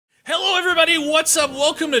Hello, everybody. What's up?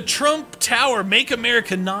 Welcome to Trump Tower. Make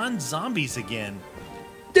America non-zombies again.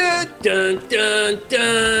 Dun dun dun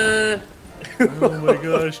dun. Oh my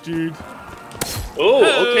gosh, dude.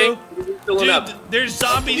 Oh, okay. Dude, there's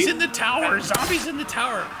zombies in the tower. Zombies in the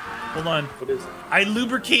tower. Hold on. What is it? I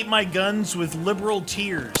lubricate my guns with liberal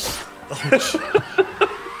tears.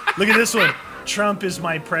 Oh, look at this one. Trump is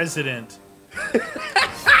my president.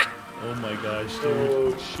 Oh my gosh, dude.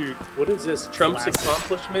 Oh shoot. What is this? Trump's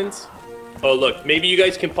accomplishments? Oh look, maybe you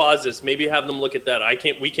guys can pause this. Maybe have them look at that.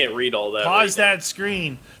 We can't read all that. Pause that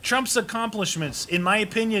screen. Trump's accomplishments, in my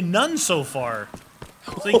opinion, none so far.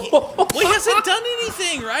 It's like, well, he hasn't done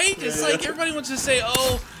anything, right? It's like everybody wants to say,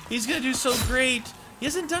 oh, he's gonna do so great. He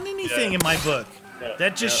hasn't done anything in my book.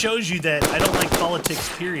 That just shows you that I don't like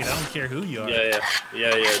politics, period. I don't care who you are.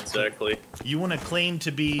 Yeah, exactly. You want to claim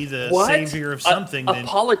to be the What? savior of something, A then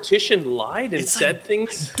politician lied and said like,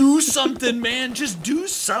 things? do something, man. Just do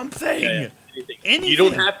something. Anything. You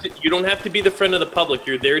don't have to be the friend of the public.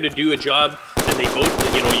 You're there to do a job, and they vote.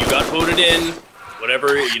 You know, you got voted in.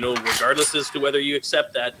 Whatever, you know, regardless as to whether you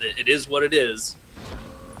accept that, it is what it is.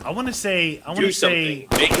 I want to say,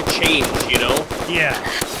 make a change. You know. Yeah.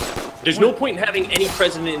 There's no point in having any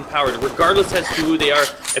president in power, regardless as to who they are,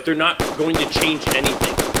 if they're not going to change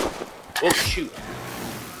anything. Oh, shoot.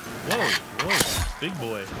 Whoa, big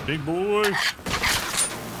boy. Big boy.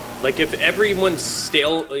 Like, if everyone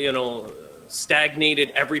stagnated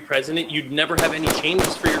every president, you'd never have any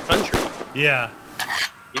changes for your country. Yeah.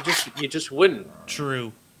 You just wouldn't.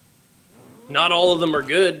 True. Not all of them are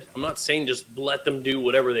good. I'm not saying just let them do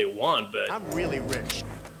whatever they want, but... I'm really rich.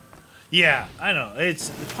 Yeah, I know.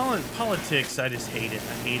 It's politics. I just hate it.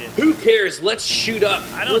 I hate it. Who cares? Let's shoot up.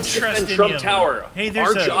 I don't Let's trust defend Trump any of Tower. them. Hey,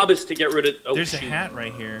 our job is to get rid of. Oh, there's shoot. a hat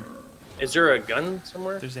right here. Is there a gun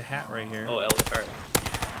somewhere? There's a hat right here. Oh, Ellie.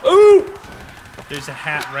 Ooh! There's a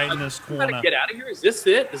hat right in this corner. Gotta get out of here. Is this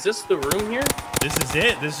it? Is this the room here? This is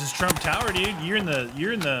it. This is Trump Tower, dude. You're in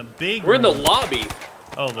the big. We're in the lobby.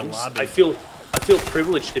 Oh, the lobby. I feel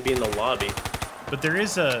privileged to be in the lobby. But there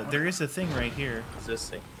is a thing right here. What's this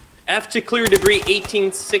thing? F to clear debris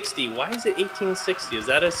 1860. Why is it 1860? Is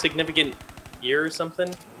that a significant year or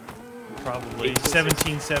something? Probably.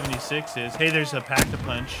 1776 is. Hey, there's a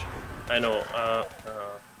pack-a-punch. I know.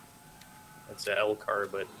 That's an L car,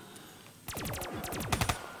 but.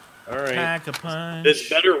 All right. Pack-a-punch. This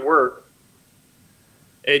better work.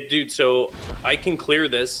 Hey, dude. So I can clear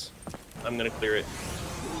this. I'm gonna clear it.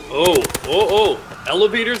 Oh!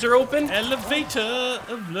 Elevators are open. Elevator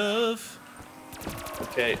of love.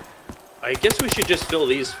 Okay. I guess we should just fill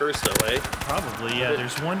these first, though, eh? Probably, yeah.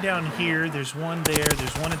 There's one down here, there's one there,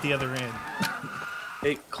 there's one at the other end.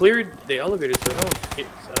 They cleared the elevators, but I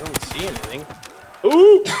don't see anything.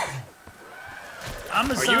 Ooh!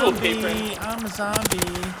 I'm a zombie. You okay, friend? I'm a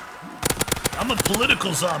zombie. I'm a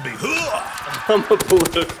political zombie. I'm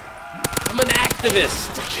an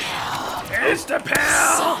activist. It's the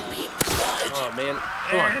pound. Oh man,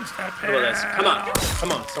 come on. Some of this.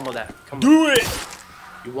 Come on, some of that. Come on. Do it.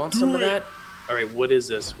 You want some of that? All right, what is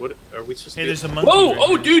this? What are we supposed to do? There's a monkey. Whoa! Right Oh,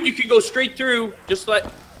 here. dude, you can go straight through. Just like.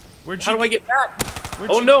 How do I get back?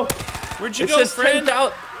 No. Where'd you it go, says friend?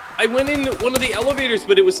 10,000. I went in one of the elevators,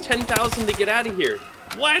 but it was 10,000 to get out of here.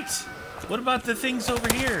 What? What about the things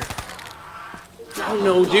over here? Oh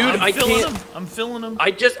no, dude! I'm filling them.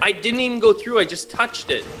 I didn't even go through. I just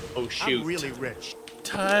touched it. Oh shoot! I'm really rich.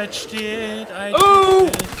 Touched it.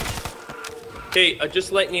 Okay,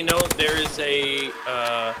 just letting you know, there is a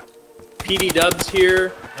PD Dubs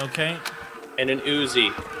here. Okay. And an Uzi.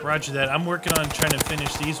 Roger that. I'm working on trying to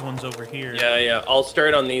finish these ones over here. Yeah. I'll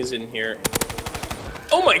start on these in here.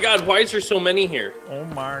 Oh my God! Why is there so many here? Oh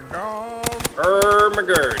my God. My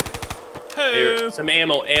God. Hey. Here, some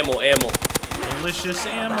ammo. Delicious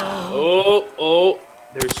ammo. Oh!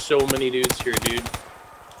 There's so many dudes here, dude.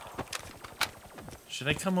 Should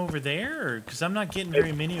I come over there? Because I'm not getting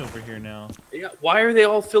very many over here now. Yeah. Why are they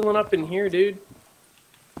all filling up in here, dude?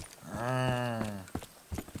 Ah!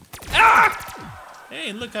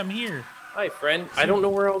 Hey, look, I'm here. Hi, friend. I don't know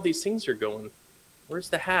where all these things are going. Where's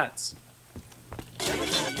the hats? Did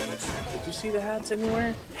you see the hats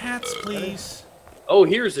anywhere? Hats, please. Oh,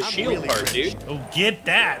 here's a shield part, dude. Oh, get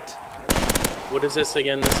that. What is this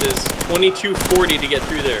again? This is 2240 to get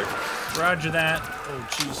through there. Roger that. Oh,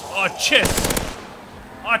 jeez. Oh, chest.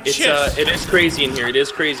 Oh, chest. It is crazy in here. I'm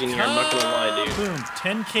not gonna lie, dude. Boom.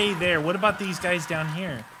 10K there. What about these guys down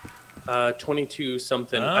here? 22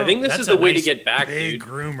 something. Oh, I think this is the way to get back, big dude.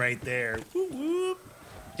 room right there. Whoop, whoop.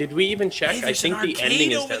 Did we even check? Hey, I think the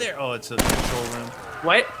ending is over there. Oh, it's a control room.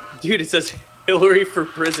 What? Dude, it says Hillary for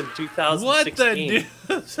Prison 2016. What the dude?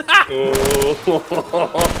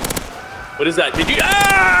 Oh. What is that? Did you?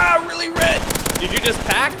 Ah, really red. Did you just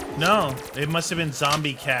pack? No, it must have been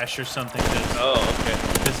zombie cash or something. Oh, okay.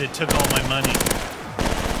 Because it took all my money.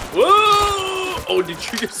 Whoa! Oh, did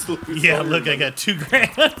you just lose? Yeah, look, I got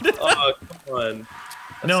 $2,000. Oh, come on.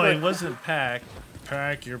 No, it wasn't pack.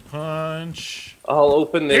 Pack your punch. I'll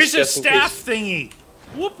open this. Here's a staff thingy.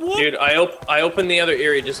 Whoop whoop. Dude, I opened the other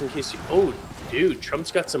area just in case you. Oh, dude,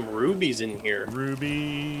 Trump's got some rubies in here.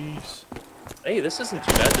 Rubies. Hey, this isn't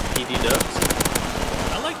too bad. The PD dubs.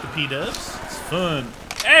 I like the P-dubs. It's fun.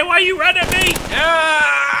 Hey, why you running me?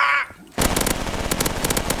 Ah!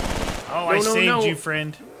 Oh, I saved you,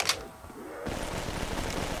 friend.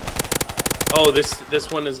 Oh,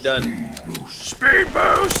 this one is done. Speed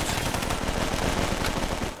boost.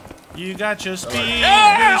 You got your speed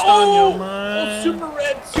boost on your mind. Oh, super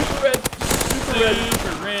red, super red,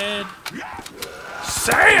 super red.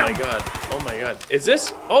 Sam! Oh my god! Oh my god! Is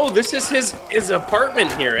this? Oh, this is his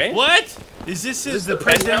apartment here, eh? What? Is this the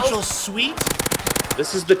presidential penthouse? suite?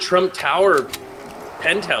 This is the Trump Tower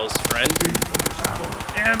penthouse, friend.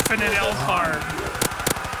 Infinite Elkhart.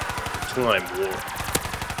 Time warp.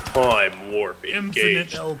 Time warp Infinite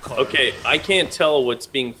engaged. Elkhart. Okay, I can't tell what's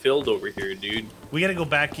being filled over here, dude. We gotta go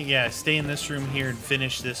back. Yeah, stay in this room here and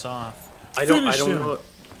finish this off. I don't know.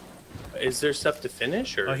 Is there stuff to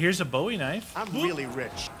finish or? Oh, here's a Bowie knife. I'm really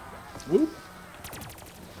rich. Whoop.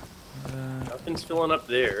 Nothing's filling up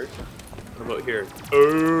there. What about here?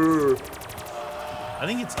 I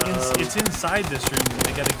think it's inside this room.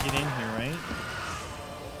 They gotta get in here, right?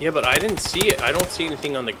 Yeah, but I didn't see it. I don't see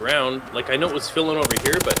anything on the ground. Like, I know it was filling over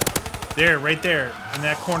here, but... There, right there, in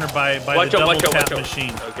that corner by the double tap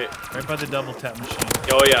machine. Okay. Right by the double tap machine.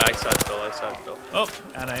 Oh, yeah, I saw it fill. Oh,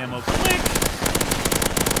 out of ammo. Click!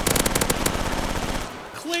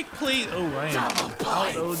 Click, please. Oh, I am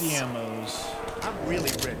out of the ammos. I'm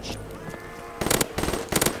really rich.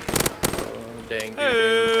 Oh, dang,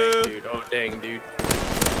 dude. Oh, dang, dude.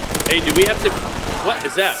 Hey, do we have to... What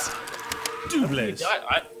is that? Doubles.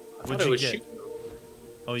 I What'd you get?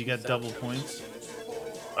 Oh, you got double points?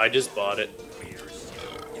 I just bought it.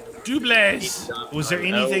 Doubles. Was there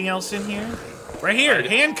anything else in here? Right here,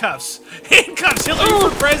 handcuffs. Handcuffs. Hillary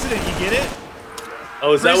for president. You get it?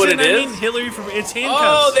 Oh, is that what it is? I mean, Hillary for it's handcuffs.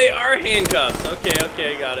 Oh, they are handcuffs.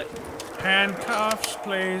 Okay, I got it. Handcuffs,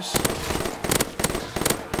 please.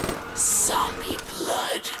 Zombie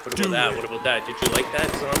blood. What about that? Did you like that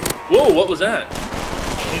zombie? Whoa, what was that?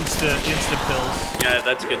 Insta pills. Yeah,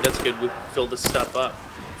 that's good. We fill this stuff up.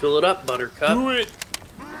 Fill it up, Buttercup. Do it.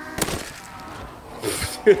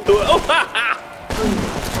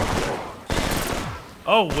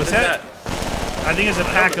 Oh, was that? I think it's a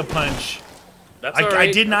pack-a-punch. That's all right.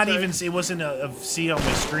 I did not even see. It wasn't a see on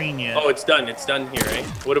my screen yet. Oh, it's done. It's done here, eh?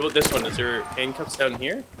 What about this one? Is there handcuffs down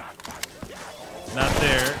here? Not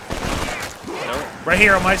there. No. Right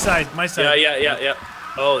here on my side. Yeah.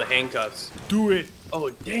 Oh, the handcuffs. Do it. Oh,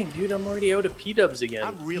 dang, dude, I'm already out of P-dubs again.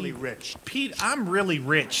 I'm really rich. Pete, I'm really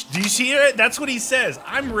rich. Do you see it? That's what he says.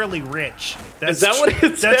 I'm really rich. Is that what it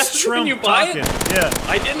says? That's Trump when you buy talking. it? Yeah.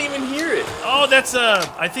 I didn't even hear it. Oh, that's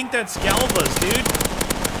I think that's Galva's, dude.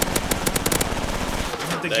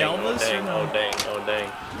 Is it the Galva's? Oh dang.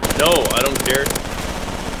 No, I don't care.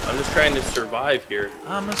 I'm just trying to survive here.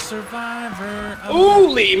 I'm a survivor.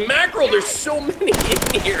 Holy mackerel, there's so many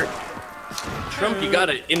in here. Trump, you got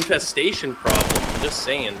an infestation problem. I'm just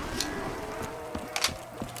saying.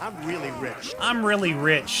 I'm really rich. I'm really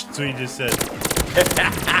rich. That's what he just said.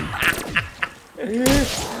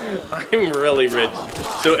 I'm really rich.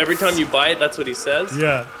 So every time you buy it, that's what he says?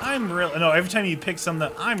 Yeah. No, every time you pick something,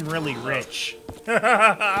 I'm really rich.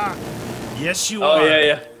 Yes, you are. Oh,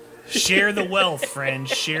 yeah. Share the wealth, friend.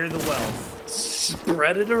 Share the wealth.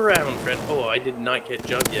 Spread it around, friend. Oh, I did not get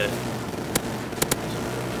jugged yet.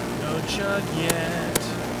 No jug yet.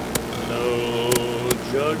 No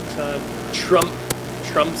jug time.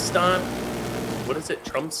 Trump stomp. What is it?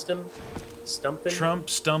 Trumpston? Stumpin'? Trump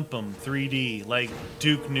stump 'em 3D, like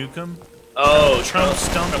Duke Nukem. Oh, Trump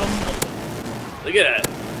stump 'em. Look at that.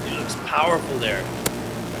 He looks powerful there.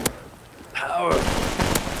 Powerful.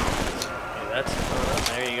 Okay, that's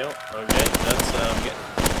there you go. Okay, that's getting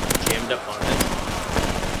jammed up on this.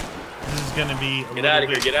 This is gonna be a Get out of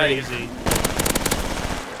here, bit get out of crazy. here.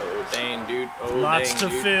 Oh dang, dude. Oh, Lots dang,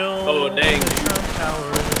 to dude. fill. Oh, dang. in the Trump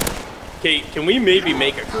Tower. Okay, can we maybe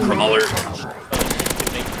make a crawler?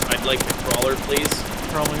 I'd like a crawler, please.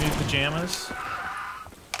 Probably new pajamas.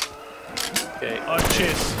 Okay. Oh,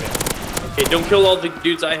 cheers. Okay, don't kill all the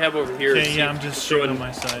dudes I have over here. Okay, yeah, I'm just shooting on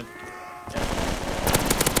my side.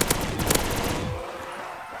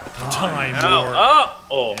 Time war.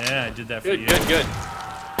 Oh! Yeah, I did that for Good, you. good.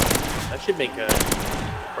 That should make a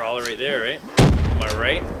crawler fella right there, right? Am I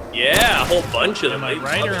right? Yeah, a whole bunch of them. Am I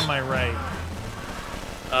right or am I right?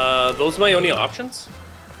 Those are my only options?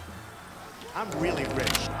 I'm really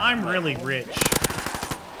rich. I'm really rich.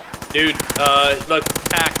 Dude, look,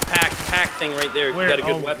 pack thing right there. Where? You got a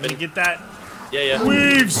good Oh, weapon. you get that? Yeah.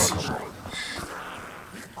 Weaves!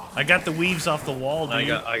 I got the weaves off the wall,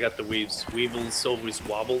 dude. I got the weaves. Weevils, silvers,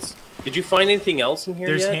 wobbles. Did you find anything else in here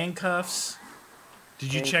There's yet? handcuffs.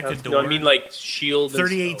 Did you check a Handcuffs? door? No, I mean like shield.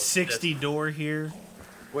 3860 door here.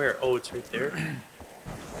 Where? Oh, it's right there.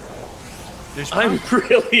 There's I'm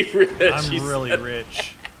really rich. I'm really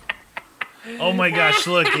rich. Oh my gosh,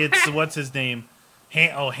 look, it's what's his name?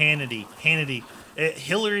 Hannity. Hannity.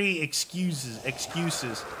 Hillary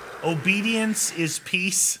excuses. Obedience is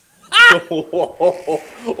peace.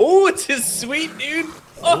 Oh, it's his sweet dude.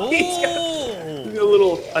 Oh, he's got a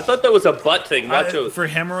little. I thought that was a butt thing, for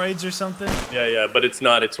hemorrhoids or something. Yeah, but it's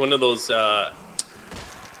not. It's one of those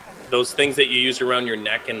things that you use around your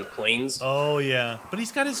neck in planes. Oh yeah, but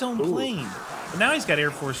he's got his own plane. But now he's got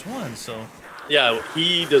Air Force One, so. Yeah,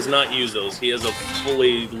 he does not use those. He has a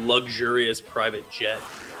fully luxurious private jet.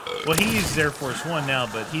 Well, he uses Air Force One now,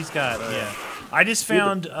 but he's got yeah. I just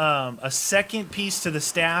found a second piece to the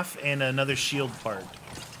staff and another shield part.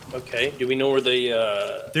 Okay. Do we know where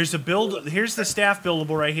the? There's a build. Here's the staff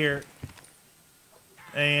buildable right here,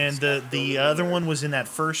 and the other one was in that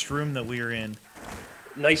first room that we were in.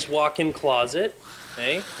 Nice walk-in closet.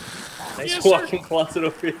 Hey. Nice Yes, walk-in closet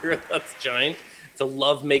over here. That's giant. It's a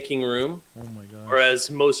love-making room. Oh my god. Or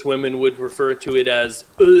as most women would refer to it as.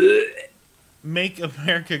 Make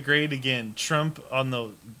America great again. Trump on the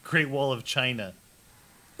Great Wall of China.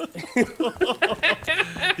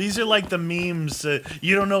 These are like the memes.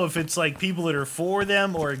 You don't know if it's like people that are for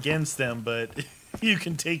them or against them, but you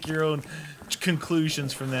can take your own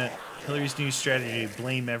conclusions from that. Hillary's new strategy: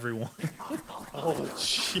 blame everyone. Oh,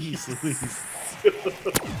 jeez Louise.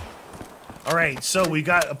 All right, so we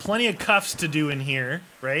got plenty of cuffs to do in here,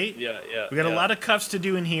 right? Yeah. We got a lot of cuffs to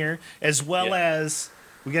do in here, as well as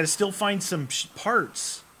we got to still find some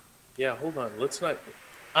parts. Yeah, hold on. Let's not.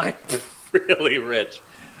 I'm really rich.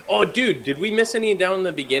 Oh, dude, did we miss any down in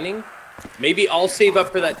the beginning? Maybe I'll save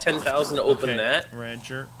up for that 10,000 to open that.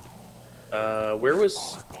 Roger. Where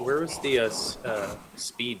was the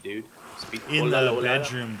speed, dude? Speed. In the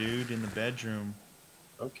bedroom, dude. In the bedroom.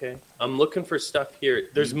 Okay. I'm looking for stuff here.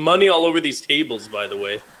 There's money all over these tables, by the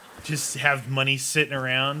way. Just have money sitting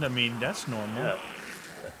around. I mean, that's normal.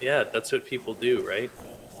 Yeah, that's what people do, right?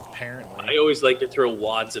 Apparently. I always like to throw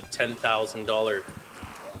wads of $10,000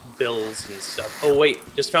 bills and stuff. Oh, wait.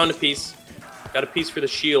 Just found a piece. Got a piece for the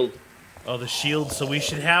shield. Oh, the shield. So we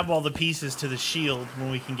should have all the pieces to the shield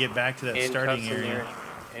when we can get back to that starting area.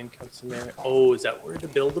 Handcuffs in there. Oh, is that where the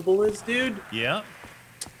buildable is, dude? Yeah.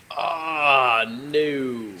 Ah,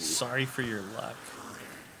 no. Sorry for your luck.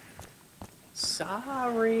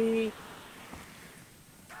 Sorry.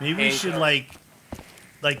 Maybe we should like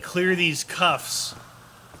clear these cuffs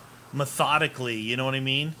methodically. You know what I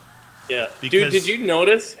mean? Yeah. Because, dude, did you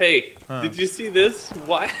notice? Hey, did you see this?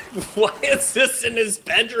 Why is this in his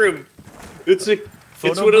bedroom? It's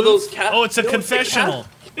one of those Oh, it's a confessional.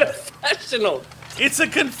 Confessional. It's a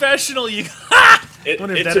confessional. You.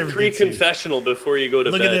 It's a pre-confessional before you go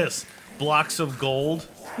to bed. Look at this. Blocks of gold.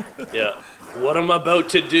 Yeah. What I'm about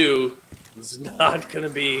to do is not going to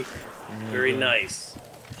be very nice.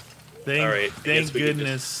 Thank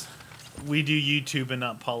goodness we do YouTube and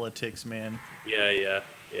not politics, man. Yeah.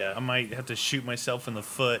 I might have to shoot myself in the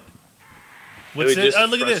foot. What's it? Oh,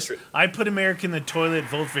 look at this. I put America in the toilet,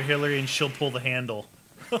 vote for Hillary, and she'll pull the handle.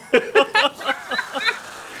 Look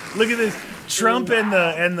at this. Trump and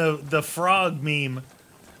the frog meme.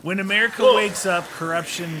 When America wakes up,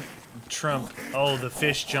 corruption, Trump. Oh, the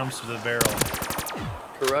fish jumps to the barrel.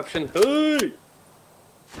 Corruption. Hey!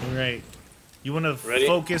 All right. You want to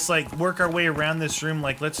focus, like, work our way around this room.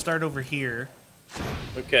 Like, let's start over here.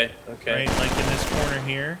 Okay. Right, like in this corner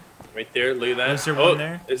here. Right there, look at that. Is there one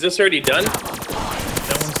there? Is this already done?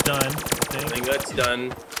 That one's done, I think that's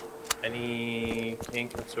done. Any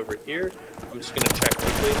handcuffs over here? I'm just going to check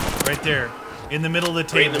quickly. Right there. In the middle of the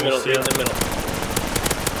table. Right in the middle, in the middle.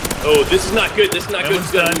 Oh, this is not good. This is not good.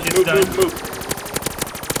 One's done. It's done. Move.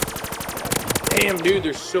 Damn, dude,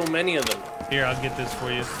 there's so many of them. Here, I'll get this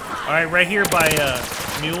for you. All right, right here by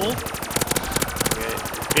Mule. Okay.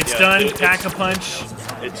 It's done. Pack a punch.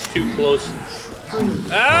 It's too close.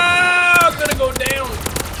 Ah, I'm gonna go down.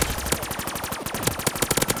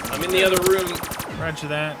 I'm in the other room. Roger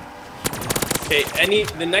that. Okay,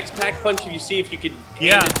 the next pack punch you see, if you could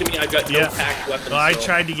hand it to me. I've got no packed weapons. Well, I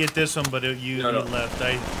tried to get this one, but you left.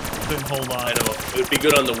 couldn't hold off. I know. It would be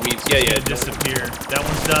good on the weeds. Yeah, yeah. Disappear. That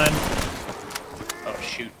one's done. Oh,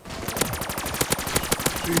 shoot.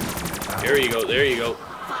 There you go. There you go.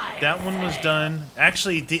 That one was done.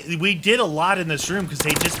 Actually, we did a lot in this room because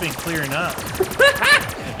they'd just been clearing up.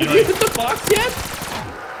 Did you hit the box yet?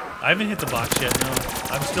 I haven't hit the box yet, no.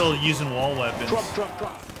 I'm still using wall weapons. Drop.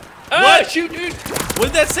 Ah, shoot, dude. What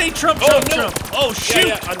did that say? Trump. Oh, shoot.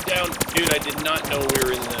 Yeah, I'm down. Dude, I did not know we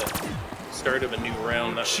were in the start of a new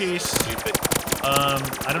round. That was stupid.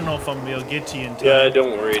 I don't know if I'm going to be able to get to you in time. Yeah,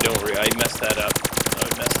 don't worry. I messed that up. I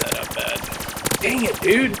messed that up bad. Dang it,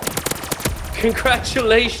 dude.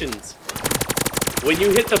 Congratulations. When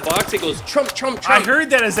you hit the box, it goes Trump. I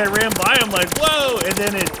heard that as I ran by. I'm like, whoa, and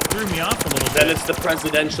then it threw me off a little bit. Then it's the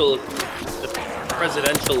presidential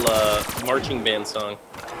marching band song.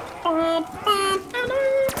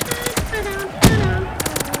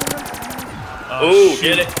 Oh,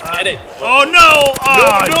 get it. Oh no!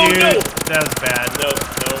 Oh, no, dude, no. that was bad.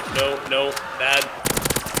 No, bad.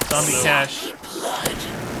 Zombie cash.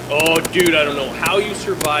 Oh, dude, I don't know how you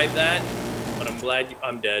survived that, but I'm glad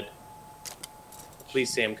I'm dead. Please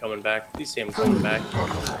say I'm coming back. Please say I'm coming back.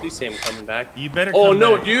 Please say I'm coming back. You better. Oh come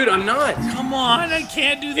no, back. dude, I'm not. Come on, I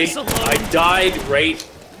can't do this alone. I died right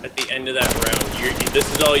at the end of that round. This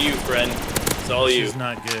is all you, friend. It's all you. This is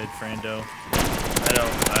not good, Frando. I know.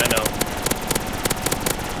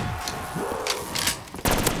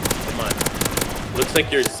 Come on. Looks like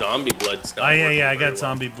your zombie blood's not working Yeah, I got very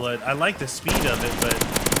zombie blood. I like the speed of it, but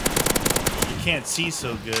you can't see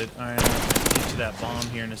so good. All right, I'm gonna get to that bomb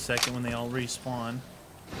here in a second when they all respawn.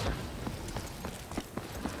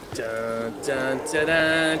 Dun, dun, dun,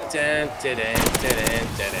 dun, dun, dun, dun,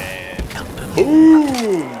 dun, dun.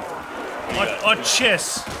 Boom! What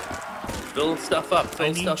chess? Fill stuff up.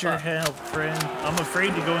 I need your help, friend. I'm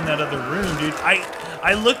afraid to go in that other room, dude.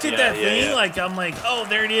 I looked at that thing like I'm like, oh,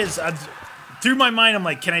 there it is. Through my mind, I'm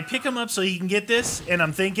like, can I pick him up so he can get this? And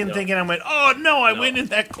I'm thinking, I went, oh no, I went in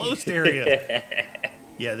that closed area.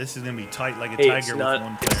 Yeah, this is gonna be tight like a tiger with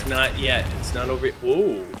one player. It's not yet. It's not over.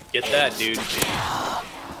 Whoa, get that, dude. Oh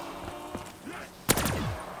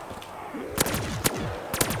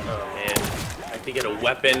man, I have to get a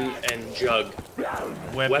weapon and jug.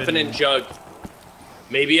 Weapon and jug.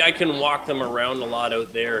 Maybe I can walk them around a lot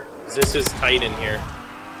out there. 'Cause this is tight in here.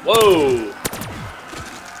 Whoa!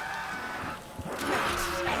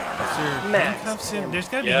 Handcuffs in? There's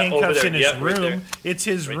gotta be handcuffs in his room. Right it's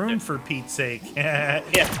his room, for Pete's sake. Yeah.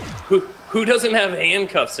 Who doesn't have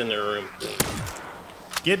handcuffs in their room?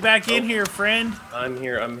 Get back in here, friend. I'm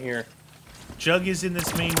here. Jug is in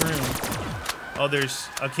this main room. Oh,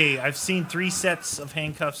 okay, I've seen 3 sets of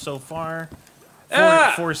handcuffs so far.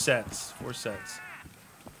 Four sets.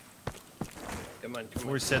 Come on.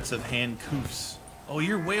 4 sets of handcuffs. Oh,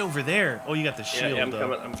 you're way over there. Oh, you got the shield, yeah, I'm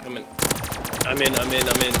though. coming. I'm in.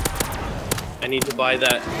 I need to buy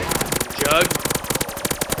that jug.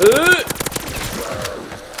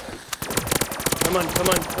 Come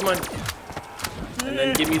on. And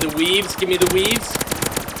then give me the weaves.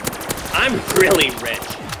 I'm really rich.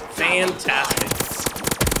 Fantastic.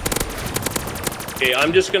 Okay,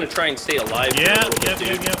 I'm just gonna try and stay alive for a little bit,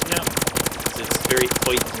 dude. Yep. It's very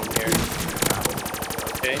tight in here.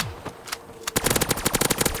 Okay.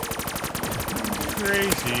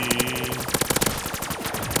 Crazy.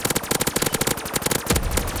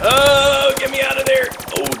 Oh, get me out of there!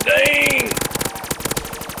 Oh, dang!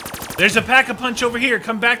 There's a pack-a-punch over here.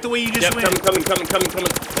 Come back the way you just went. Coming.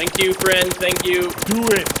 Thank you, friend. Thank you. Do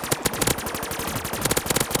it.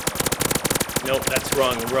 Nope, that's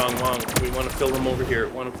wrong. We want to fill them over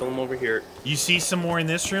here. You see some more in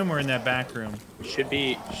this room or in that back room? There should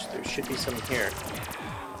be some here.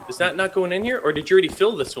 Is that not going in here, or did you already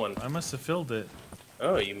fill this one? I must have filled it.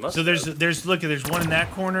 Oh, you must. So there's one in that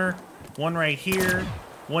corner, one right here,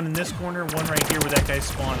 one in this corner, one right here where that guy's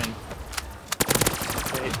spawning.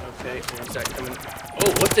 Okay. Where's that coming?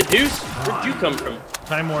 Oh, what the deuce? Where'd you come from?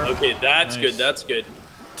 Time warp. Okay, that's good.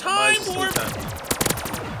 Time warp.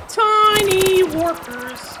 Tiny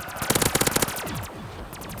warpers.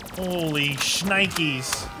 Holy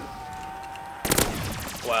shnikes.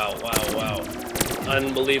 Wow.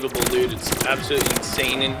 Unbelievable, dude. It's absolutely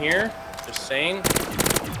insane in here. Just saying.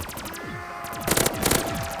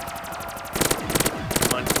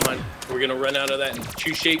 Come on. We're gonna run out of that in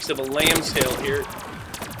 2 shakes of a lamb's tail here.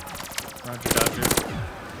 Roger.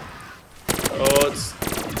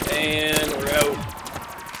 And we're out.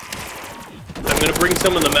 I'm gonna bring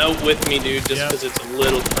some of them out with me, dude, just because it's a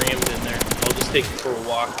little crammed in there. I'll just take it for a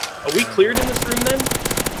walk. Are we cleared in this room then?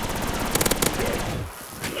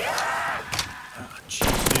 Oh,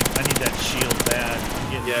 jeez, dude. I need that shield bad.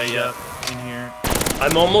 I'm getting up in here.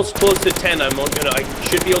 I'm almost close to 10. I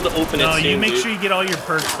should be able to open it soon, you make dude. sure you get all your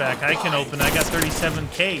perks back. I can open. I got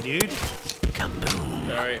 37K, dude.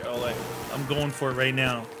 All right, I'm going for it right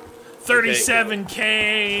now.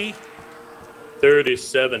 37K.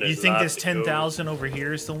 37 is You think not this to go. 10,000 over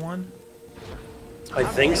here is the one? I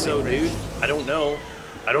think so, dude. I don't know.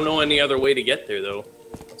 I don't know any other way to get there, though.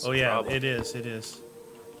 That's Oh the yeah, problem. it is. It is.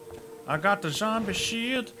 I got the zombie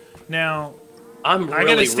shield. Now, I'm really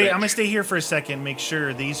gotta stay. rich. I'm gonna stay here for a second. Make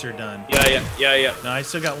sure these are done. Yeah. No, I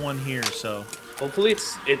still got one here, so Hopefully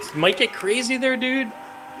it might get crazy there, dude.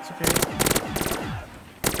 it's okay.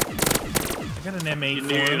 I got an M8 You for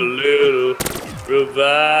need a him. little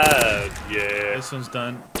revive, yeah. This one's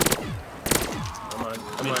done. Come on,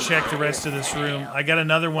 Let me check the rest of this room. I got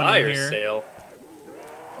another one Fire in here. sale.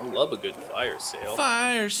 I love a good fire sale.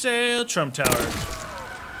 Fire sale, Trump Tower.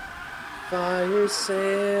 Fire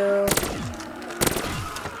sale.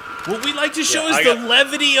 What we like to show Yeah, is the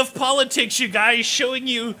levity of politics, you guys, showing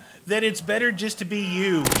you that it's better just to be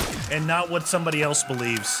you and not what somebody else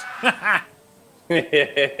believes.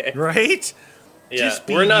 Right? Yeah, Just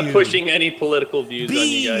be we're not you. pushing any political views on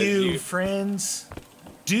Be you guys. you, friends.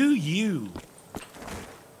 Do you.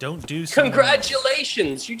 Don't do something else.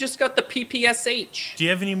 Congratulations! You just got the PPSH. Do you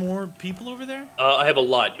have any more people over there? I have a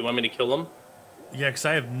lot. You want me to kill them? Yeah, because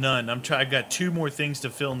I have none. I've got 2 more things to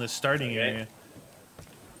fill in this starting area.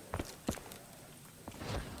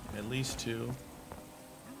 At least 2.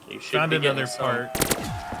 You should Found be getting another some. part.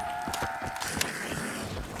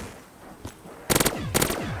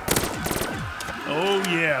 Oh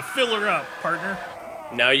yeah, fill her up, partner.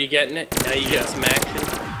 Now you getting it? Now you get some action?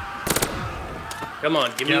 Come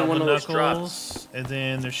on, give me Galvan one of those drops. knuckles, and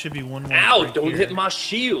then there should be one more. Ow, right don't here. hit my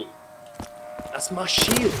shield. That's my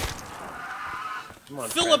shield. Come on,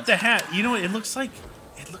 Fill friends. up the hat. You know what? It looks like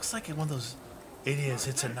one of those. It is.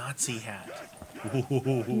 It's a Nazi hat.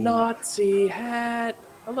 Nazi hat.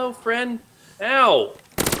 Hello, friend. Ow.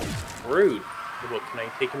 Rude. What, can I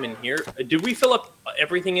take him in here? Did we fill up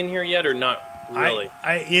everything in here yet or not really?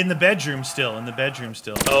 In the bedroom still. In the bedroom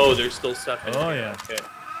still. Oh, there's still stuff in Oh, here. yeah. Okay.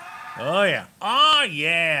 Oh yeah. Oh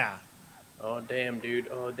yeah. Oh, damn, dude.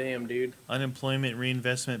 Oh, damn, dude. Unemployment,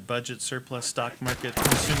 reinvestment, budget, surplus, stock market,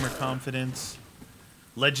 consumer confidence,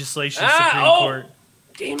 legislation, Supreme Court.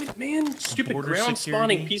 Damn it, man. Stupid Border ground security.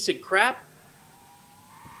 spawning piece of crap.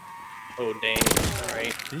 Oh, dang. All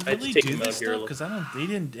right. Did I they had to really take do him out this here a stuff? little.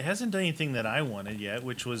 Because it hasn't done anything that I wanted yet,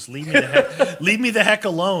 which was leave me the heck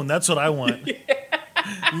alone. That's what I want.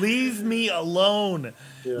 Leave me alone.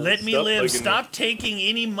 Yeah, Let me stop live. bugging me. Stop taking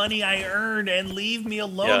any money I earned and leave me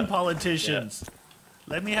alone, Yeah. politicians.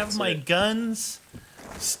 Let me have That's my it. guns.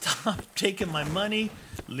 Stop taking my money.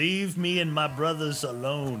 Leave me and my brothers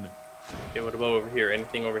alone. Okay, what about over here?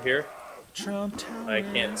 Anything over here? Trump Tower. I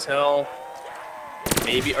can't tell.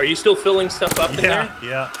 Maybe. Are you still filling stuff up in there?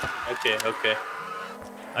 Yeah. Okay, okay.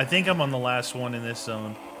 I think I'm on the last one in this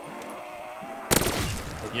zone.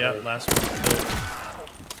 Yeah, last one filled.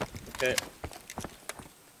 Okay.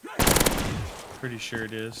 Pretty sure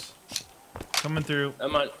it is. Coming through.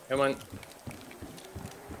 Come on, come on.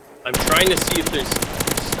 I'm trying to see if there's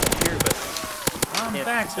stuff here, but I'm can't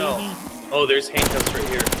back, tell. baby. Oh, there's handcuffs right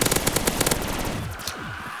here.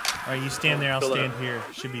 All right, you stand there. I'll Fill it stand up. here.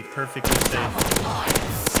 Should be perfectly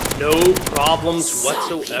safe. No problems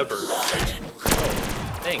whatsoever.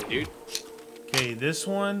 Oh, dang, dude. Okay, this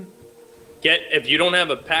one. If you don't have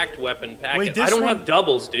a packed weapon, pack Wait, it. this I don't one- have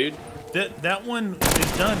doubles, dude. That one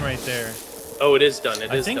is done right there. Oh, it is done.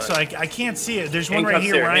 It I is think done. so. I can't see it. There's one right Handcuffs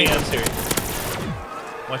here there, where I am. handcuffs there.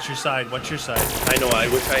 Watch your side. Watch your side. I know. I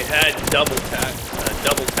wish I had double tap.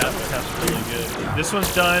 Double tap. That's really good. This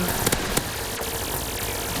one's done.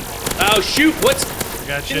 Oh shoot! What's? I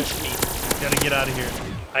got you. Pinch me. Gotta get out of here.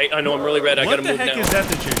 I know I'm really red. I What gotta the move heck now. is that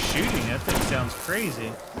you're shooting? That thing sounds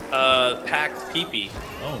crazy. Packed peepee.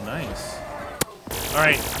 Oh, nice. All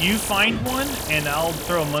right, you find one, and I'll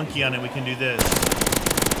throw a monkey on it. We can do this.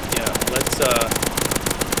 Yeah. Let's. I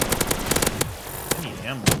need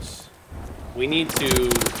ammos. We need to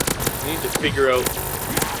figure out.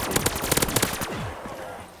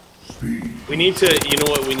 We need to. You know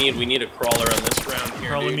what we need? We need a crawler on this round here.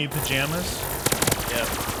 Crawling dude. me pajamas. Yeah.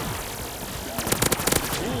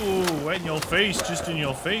 Ooh, right in your face, just in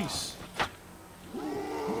your face.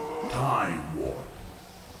 Time warp.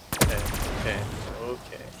 Okay.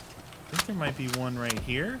 Okay. I think there might be one right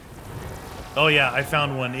here. Oh yeah, I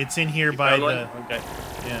found one. It's in here by Found the. one? Okay.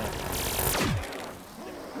 Yeah.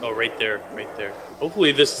 Oh, right there, right there.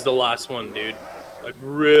 Hopefully this is the last one, dude. I'd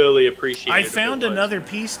really appreciate it. I if it found was. another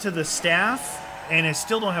piece to the staff, and I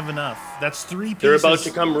still don't have enough. That's 3 pieces. They're about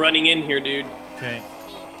to come running in here, dude. Okay.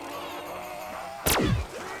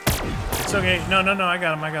 It's okay. No, no, no. I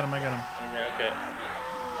got him. I got him. I got him. Okay.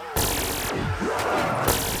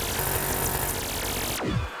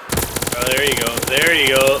 Oh, there you go. There you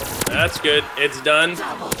go. That's good. It's done.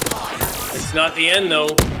 It's not the end, though.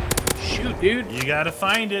 Shoot, dude. You gotta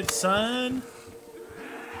find it, son.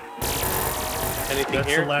 Anything That's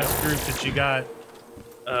here? the last group that you got.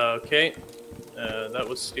 Okay. That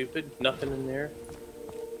was stupid. Nothing in there.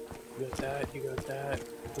 You got that. You got that.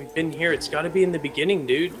 We've been here. It's got to be in the beginning,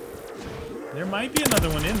 dude. There might be another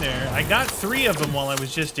one in there. I got 3 of them while I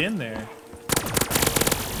was just in there.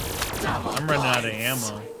 I'm running out of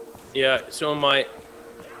ammo. Yeah, so am I.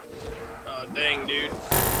 Oh, dang, dude.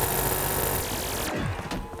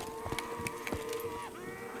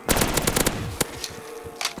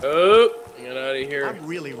 Oh, get out of here. I'm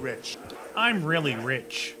really rich. I'm really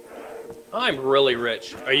rich. I'm really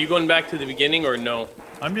rich. Are you going back to the beginning or no?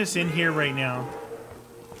 I'm just in here right now.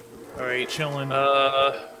 All right. Chilling.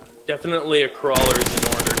 Definitely a crawler's in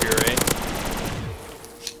order here, eh?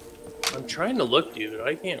 I'm trying to look, dude.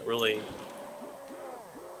 I can't really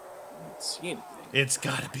see anything. It's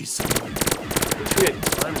gotta be somewhere. Shit,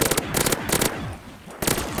 time warp.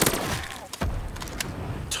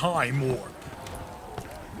 Time warp.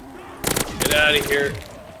 Get out of here.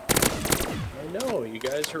 I know, you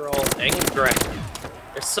guys are all angry.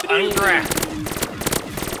 You're so angry.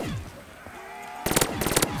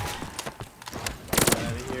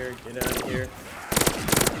 Get out of here.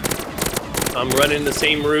 I'm running the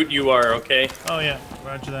same route you are, okay? Oh yeah,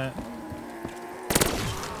 roger that.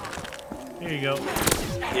 Here you go.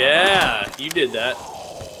 Yeah, you did that.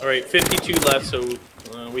 Alright, 52 left, so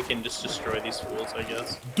we can just destroy these fools, I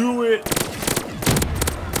guess. Do it!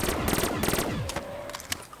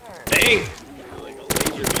 Dang! Like a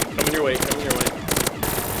laser beam. Coming your way, coming your way.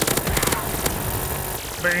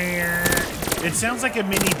 It sounds like a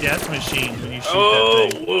mini death machine when you shoot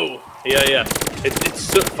that thing. Whoa! Yeah, yeah. It's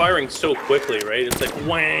so, firing so quickly, right? It's like,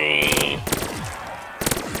 whang!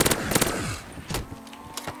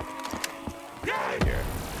 Right here.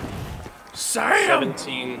 Sam!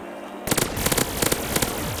 17.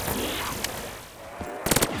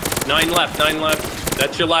 9 left, 9 left.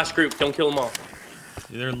 That's your last group. Don't kill them all.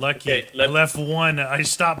 They're lucky. Okay, I left one. I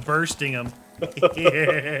stopped bursting them.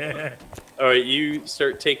 Yeah. All right, you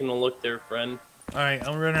start taking a look there, friend. All right,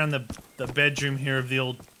 I'm running around the bedroom here of the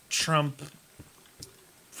old Trump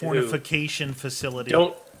fornification facility.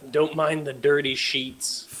 Don't mind the dirty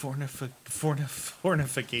sheets.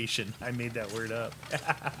 Fornification. I made that word up.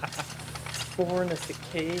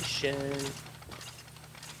 Fornification.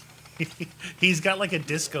 He's got like a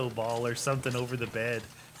disco ball or something over the bed.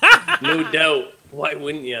 No doubt. Why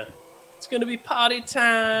wouldn't you? It's gonna be party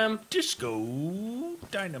time. Disco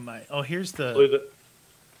dynamite. Oh, here's the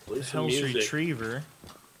Play some Hell's music. Retriever.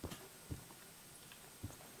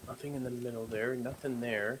 Nothing in the middle there. Nothing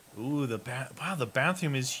there. Ooh, wow, the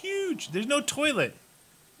bathroom is huge. There's no toilet.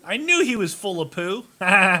 I knew he was full of poo.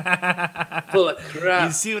 Full of crap.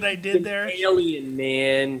 You see what I did there? Alien,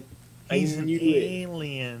 man. He's I an knew it.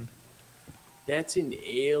 alien. That's an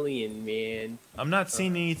alien, man. I'm not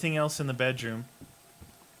seeing anything else in the bedroom.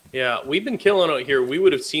 Yeah, we've been killing out here. We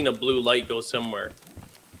would have seen a blue light go somewhere.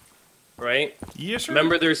 Right? Yes, sir.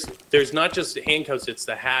 Remember, there's not just the handcuffs, it's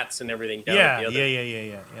the hats and everything down at the other.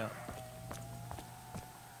 Yeah.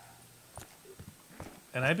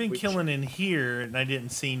 And I've been killing in here, and I didn't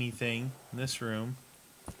see anything in this room.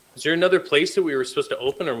 Is there another place that we were supposed to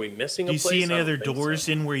open? Are we missing a Do you place? see any I don't other think doors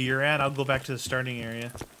so. in where you're at? I'll go back to the starting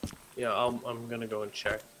area. Yeah, I'm gonna go and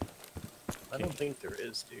check. I don't think there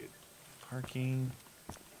is, dude. Parking.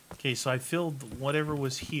 Okay, so I filled whatever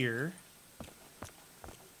was here.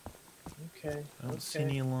 Okay. I don't see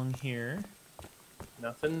any along here.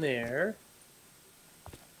 Nothing there.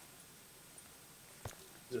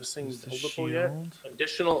 Is this thing There's the buildable yet? shield.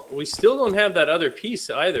 Additional. We still don't have that other piece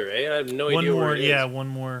either, eh? I have no One idea more, where it is. yeah, one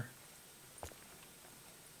more.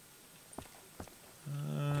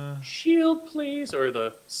 Shield, please, or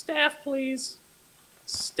the staff, please.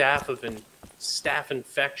 Staff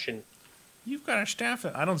infection. You've got a staff.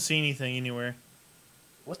 I don't see anything anywhere.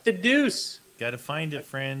 What the deuce? Gotta find it,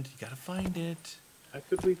 friend. You gotta find it. How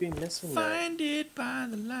could we be missing that? Find it by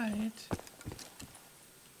the light.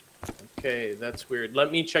 Okay, that's weird.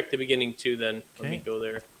 Let me check the beginning too. Then let me Okay. go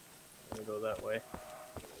there. Let me go that way.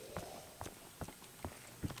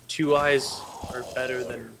 2 eyes are better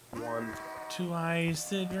than 1. 2 eyes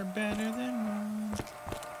that are better than one.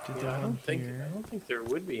 Did Yeah, that I one don't think here. there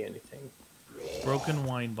would be anything. Broken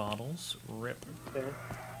wine bottles. Rip. Okay.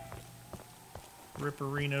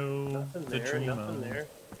 Ripperino. Nothing The there. Nothing Dreamo. there.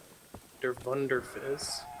 Der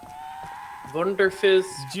Wunderfizz. Wunderfizz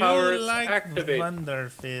Do you powers like activate.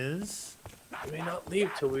 Wunderfizz? We may not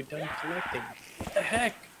leave till we're done collecting. What the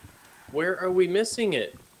heck? Where are we missing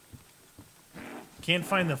it? Can't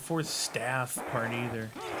find the 4th staff part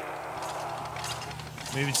either.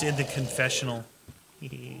 Maybe it's in the confessional.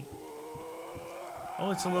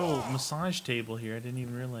 Oh, it's a little massage table here. I didn't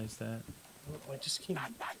even realize that. Oh, I just can't.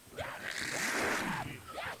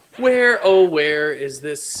 Where, oh, where is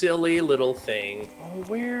this silly little thing? Oh,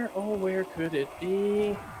 where could it be?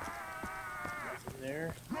 Nothing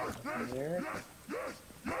there. Nothing there.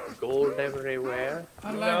 Gold everywhere.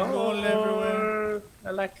 I like gold everywhere.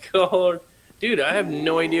 I like gold. Dude, I have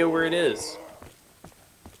no idea where it is.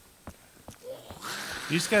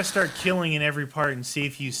 You just gotta start killing in every part and see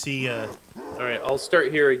if you see Alright, I'll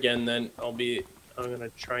start here again then. I'm gonna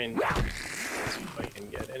try and see if I can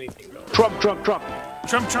get anything going. Trump, Trump, Trump.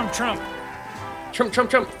 Trump, Trump, Trump. Trump, Trump,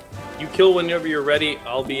 Trump. You kill whenever you're ready.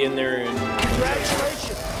 I'll be in there and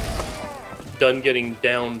Congratulations. done getting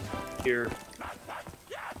down here.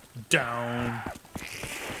 Down.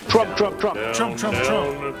 Trump, Trump, Trump. Down, Trump, Trump,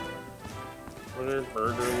 down.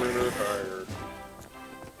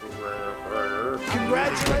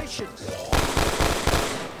 Congratulations.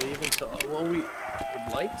 Well, we would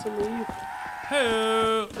like to leave.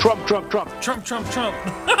 Hey. Trump, Trump, Trump. Trump, Trump, Trump.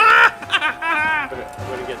 I'm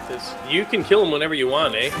gonna get this. You can kill him whenever you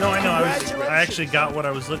want, eh? No, I know. I actually got what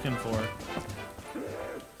I was looking for.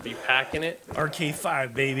 Are you packing it?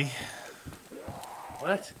 RK5, baby.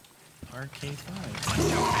 What? RK5.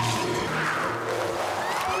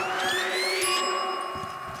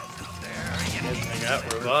 I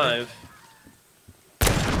got revive.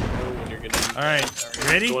 Oh, you're gonna... All right,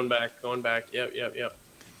 ready? Going back. Yep.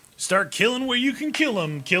 Start killing where you can kill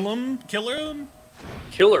him. Kill him. Killer him.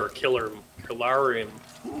 Killarium.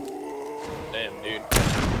 Damn, dude.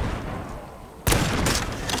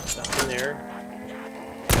 Nothing there.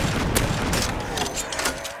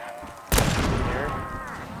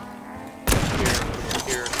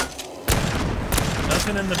 Here.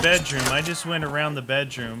 Nothing in the bedroom. I just went around the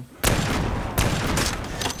bedroom.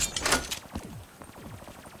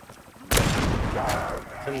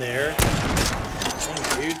 Nothing there.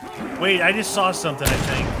 Dang, dude. Wait, I just saw something, I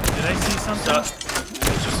think. Did I see something?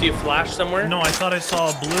 Did you see a flash somewhere? No, I thought I saw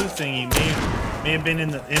a blue thingy. May have been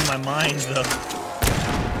in my mind, though.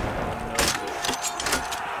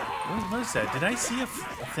 What was that? Did I see a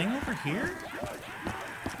thing over here?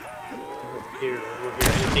 Over here.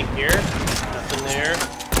 Anything here? Nothing there.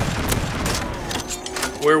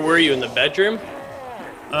 Where were you? In the bedroom?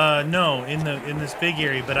 No, in this big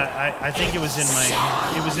area, but I think it was in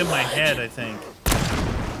my head, I think.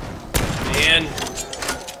 Man.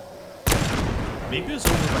 Maybe it was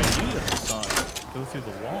over by you that I saw it go through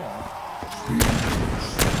the wall.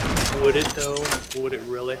 Would it though? Would it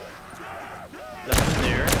really? Nothing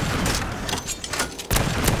there.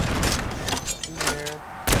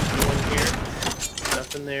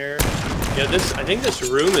 Nothing there. Yeah, I think this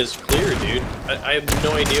room is clear, dude. I have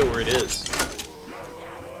no idea where it is.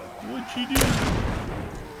 What'd you do?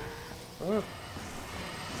 Huh.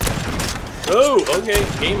 Oh, okay.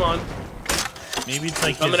 Game on. Maybe it's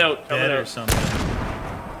like coming his out or something.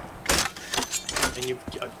 And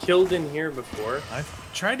I've killed in here before. I've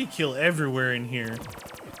tried to kill everywhere in here.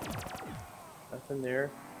 Nothing there.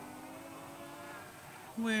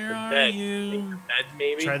 Where are Bed. you? Bed,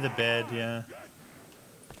 maybe? Try the bed, yeah.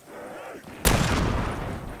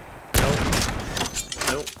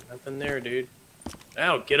 Nope, nothing there, dude.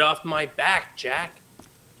 Ow, get off my back, Jack.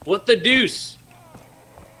 What the deuce?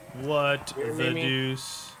 What Here, the maybe?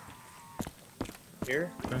 deuce?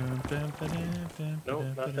 Here? Nope,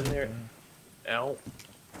 nothing there. Ow.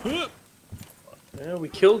 Huh. Yeah, we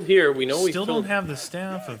killed here. We know we Still killed. don't have the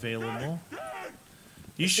staff available.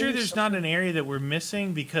 You sure there's not an area that we're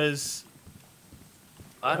missing? Because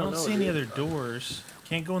I don't know, see any dude. other doors.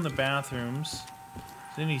 Can't go in the bathrooms. Is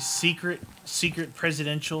there any secret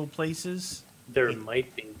presidential places? There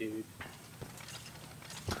might be, dude.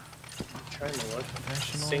 I'm trying to look.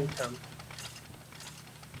 Professional. Sink them.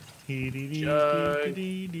 Da, da,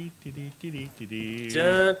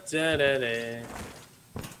 da, da.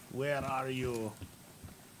 Where are you?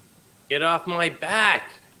 Get off my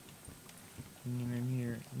back!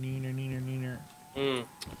 Neener, neener, neener, neener. Hmm.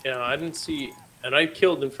 Yeah, I didn't see... And I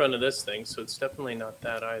killed in front of this thing, so it's definitely not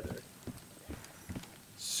that either.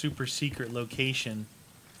 Super secret location.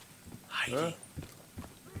 Hiding. Huh?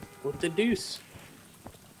 What the deuce?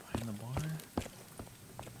 Behind the bar.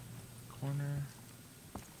 Corner.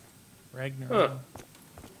 Ragnar. Huh.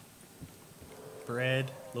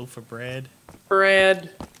 Bread. Loaf of bread. Brad.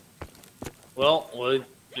 Well, we're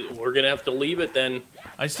gonna have to leave it then.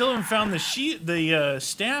 I still haven't found the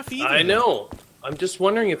staff either. I know. I'm just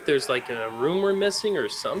wondering if there's like a room we're missing or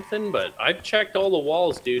something, but I've checked all the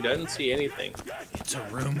walls, dude. I didn't see anything. It's a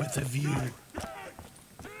room with a view.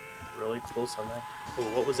 Really close on that.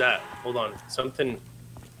 Oh, what was that? Hold on. Something.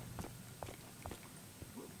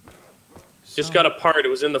 Just got a part. It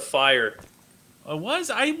was in the fire. It was?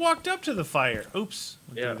 I walked up to the fire. Oops.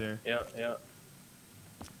 Yeah, There. yeah.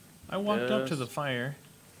 I walked up to the fire.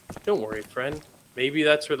 Don't worry, friend. Maybe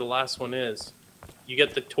that's where the last one is. You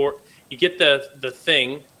get the You get the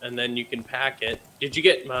thing, and then you can pack it. Did you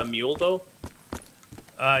get mule though?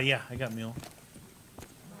 Yeah, I got mule.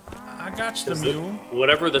 I got the mule.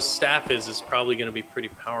 Whatever the staff is probably going to be pretty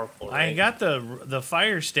powerful. Right? I got the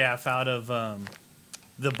fire staff out of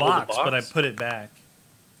the box, but I put it back.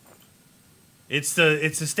 It's the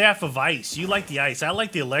staff of ice. You like the ice. I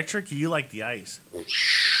like the electric. You like the ice.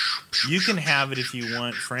 You can have it if you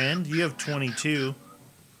want, friend. You have 22.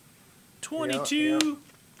 22. Yeah.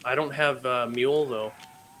 I don't have mule though.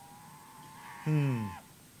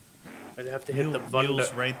 I'd have to hit the button.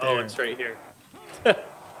 Mule's right there. Oh, it's right here.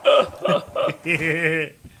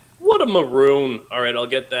 What a maroon! All right, I'll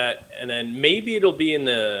get that, and then maybe it'll be in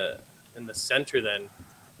the center then.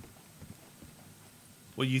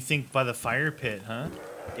 What you think by the fire pit, huh?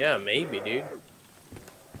 Yeah, maybe, dude.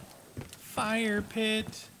 Fire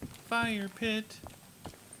pit, fire pit.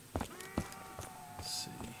 Let's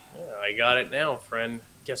see. Yeah, I got it now, friend.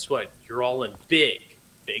 Guess what? You're all in big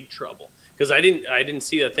trouble. Because I didn't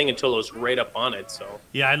see that thing until it was right up on it. So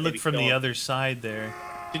yeah, I looked from the other side there.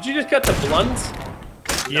 Did you just get the blunts?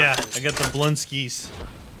 Yeah, I got the Blunskis.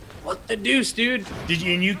 What the deuce, dude? Did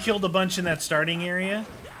you? And you killed a bunch in that starting area?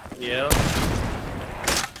 Yeah. I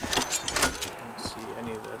don't see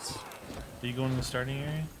any of this. Are you going in the starting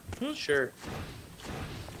area? Sure.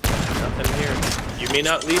 Nothing here. You may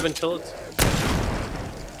not leave until it's...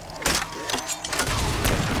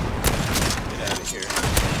 Get out of here.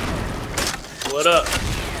 What up?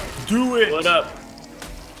 Do it! What up?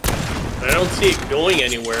 I don't see it going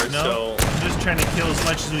anywhere, no, so... I'm just trying to kill as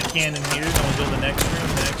much as we can in here, then we'll go to the next room,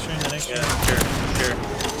 the next room, the next room. Yeah, sure.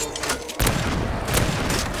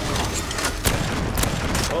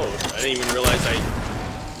 Oh, I didn't even realize I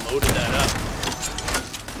loaded that up.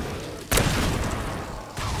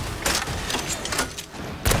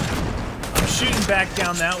 I'm shooting back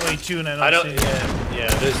down that way too, and I don't see Yeah,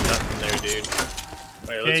 there's nothing there, dude.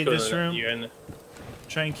 Alright, let's go this to room. You're in the...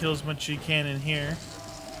 Try and kill as much as you can in here.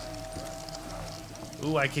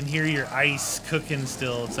 Ooh, I can hear your ice cooking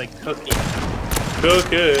still. It's like Cooking.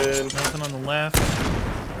 Nothing on the left.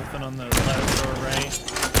 Nothing on the left or right.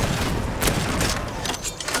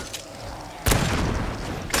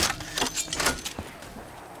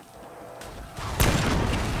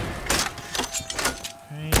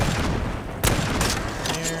 Okay.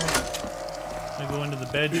 There. I go into the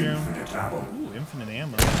bedroom. Ooh, infinite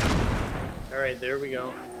ammo. Alright, there we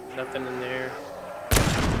go. Nothing in there.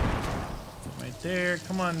 Right there.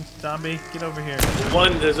 Come on, zombie. Get over here.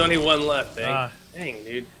 There's only one left, eh? Dang,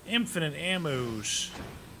 dude. Infinite ammos.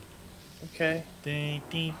 Okay.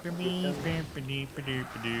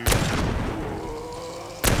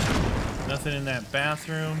 Nothing in that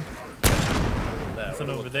bathroom. Nothing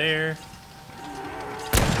over there.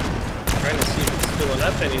 Trying to see if it's filling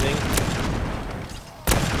up anything.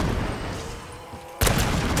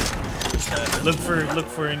 Look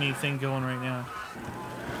for anything going right now.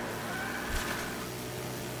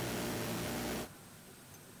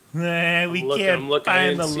 Nah, we can't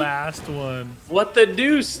find the last one. What the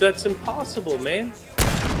deuce? That's impossible, man.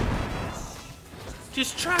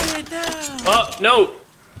 Just try it now. Oh, no.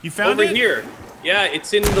 You found it? Over here. Yeah,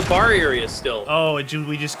 it's in the bar area still. Oh,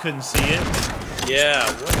 we just couldn't see it? Yeah,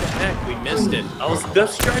 what the heck? We missed it.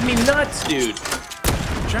 That's driving me nuts, dude.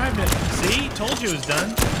 Drive it. See? Told you it was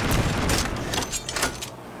done.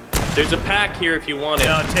 There's a pack here if you want it.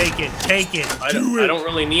 No, take it. Take it. I don't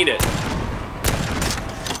really need it.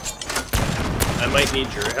 I might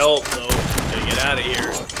need your help, though, to get out of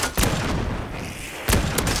here.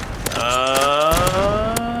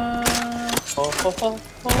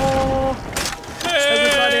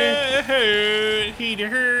 Everybody.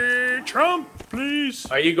 Hey, Trump, please.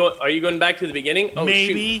 Are you going back to the beginning? Oh,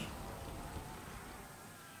 maybe.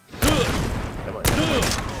 Shoot. Come on.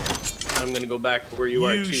 I'm gonna go back to where you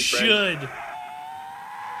are too, friend. You should.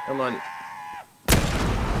 Come on.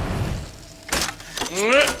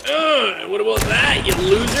 What about that, you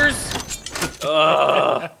losers?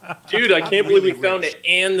 Dude, I can't believe we found it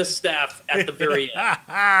and the staff at the very end.